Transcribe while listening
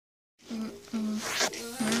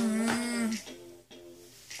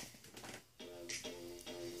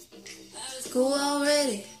school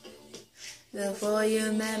already before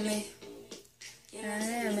you met me. And I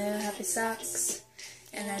am in happy socks,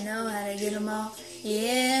 and I know how to get them off.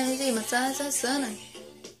 Yeah, you see my sides are sunny.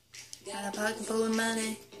 Got a pocket full of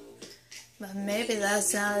money, but maybe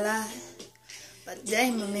that's not a lie. But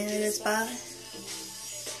damn, I'm in a good spot.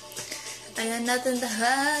 I got nothing to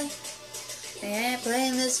hide. I ain't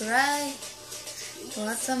playing this right.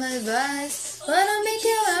 Want some advice? But don't be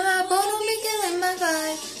killing my boy, don't be killing my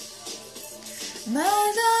vibe. My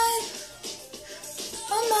vibe,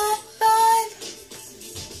 oh my vibe.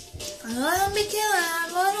 Boy, don't be killing my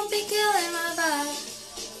boy, don't be killing my vibe.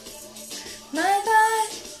 My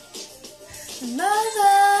vibe, my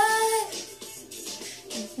vibe.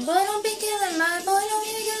 Boy, don't be killing my boy, don't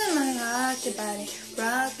be killing my rock your body,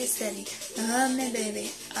 rock it steady. Love me,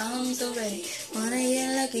 baby, I'm so ready. Wanna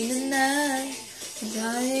get lucky tonight.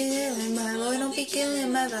 Don't be killing my boy, don't be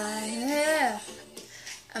killing my vibe. Yeah,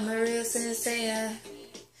 I'm a real sincere.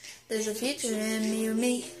 There's a future in me with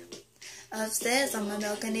me. Upstairs on my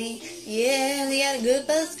balcony. Yeah, we got a good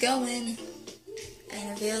buzz going, and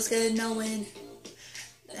it feels good knowing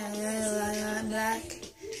that I'm black.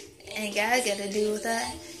 Ain't got to do with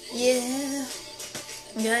that. Yeah,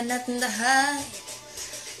 got nothing to hide.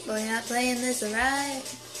 Boy, not playing this right.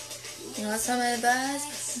 You want some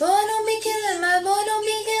advice? Boy, don't be killing my boy, don't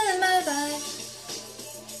be killing my vibe.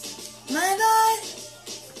 My vibe,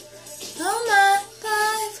 oh my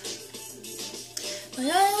vibe. Boy,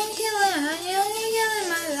 don't killing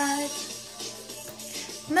my life.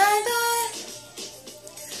 My vibe,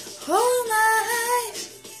 oh my life.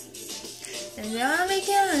 And don't be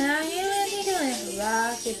killing,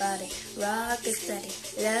 rock your body, rock it steady.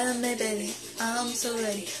 Love me, baby, I'm so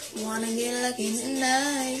ready. Wanna get lucky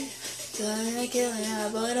tonight. Don't be killing her,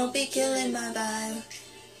 boy, don't be killing my vibe.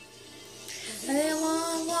 I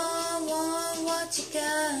want what you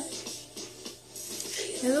got.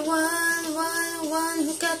 You're the one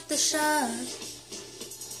who got the shot.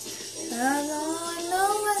 I know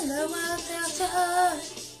when the world tells your heart.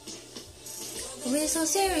 We're so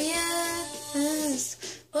serious.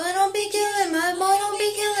 Boy, don't be killing my boy, don't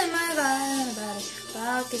be killing my vibe.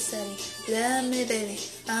 Rock it steady, love me, baby,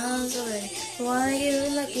 I'm so ready. Wanna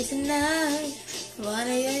get lucky tonight.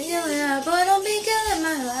 Wanna get killing my boy, don't be killing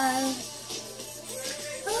my vibe.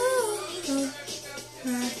 Ooh,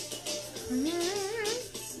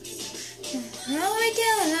 don't be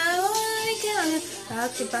killing her, don't be killing her.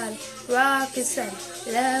 Rock your body, rock it steady,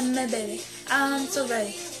 love me, baby, I'm so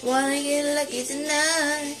ready. Wanna get lucky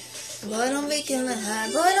tonight. Boy, don't be killing her,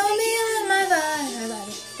 boy, don't be killing my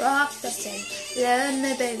body. Rock that steady, love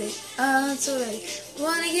me, baby, I'm so ready.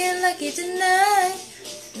 Wanna get lucky tonight.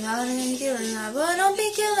 Wanna get killing her, boy, don't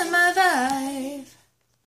be killing my vibe.